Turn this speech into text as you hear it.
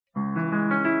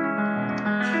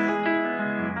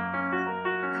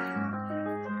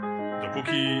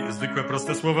Dopóki zwykłe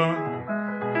proste słowa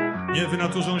nie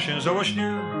wynaturzą się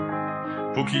żałośnie,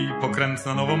 póki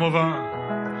pokrętna nowomowa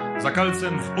za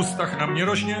kalcem w ustach nam nie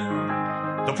rośnie,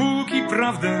 dopóki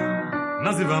prawdę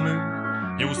nazywamy,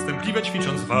 nieustępliwe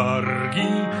ćwicząc wargi,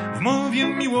 w mowie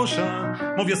Miłosza,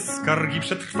 mowie skargi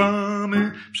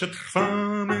przetrwamy,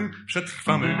 przetrwamy,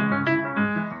 przetrwamy.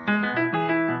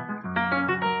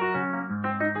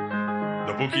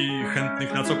 Dopóki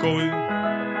chętnych na cokoły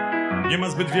nie ma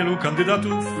zbyt wielu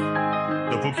kandydatów,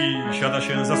 dopóki siada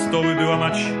się za stoły, by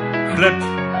łamać chleb,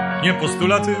 nie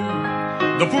postulaty,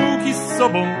 dopóki z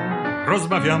sobą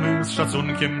rozmawiamy z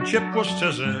szacunkiem, ciepło,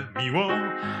 szczerze, miło,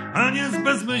 a nie z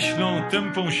bezmyślną,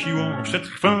 tępą siłą,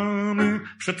 przetrwamy,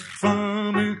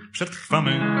 przetrwamy,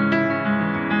 przetrwamy.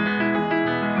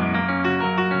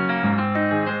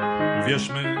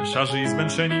 Uwierzmy, szarzy i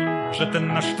zmęczeni, że ten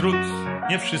nasz trud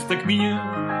nie wszystek minie,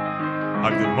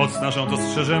 a gdy moc naszą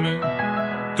dostrzeżemy,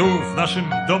 tu w naszym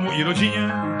domu i rodzinie,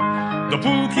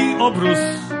 dopóki obrus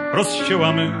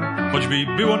rozściełamy, choćby i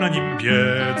było na nim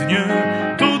biednie,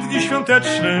 tu dni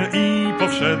świąteczne i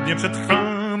powszednie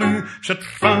przetrwamy,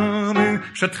 przetrwamy,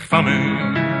 przetrwamy.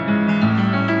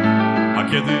 A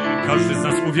kiedy każdy z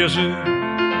nas uwierzy,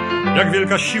 jak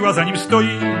wielka siła za nim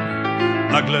stoi,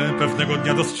 nagle pewnego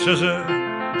dnia dostrzeże,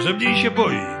 że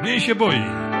mniej się boi.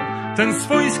 Ten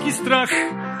swojski strach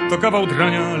to kawał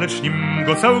drania, lecz nim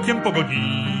go całkiem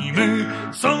pogonimy,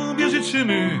 sobie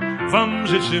życzymy, wam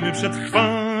życzymy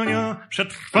przetrwania,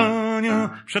 przetrwania,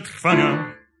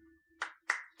 przetrwania.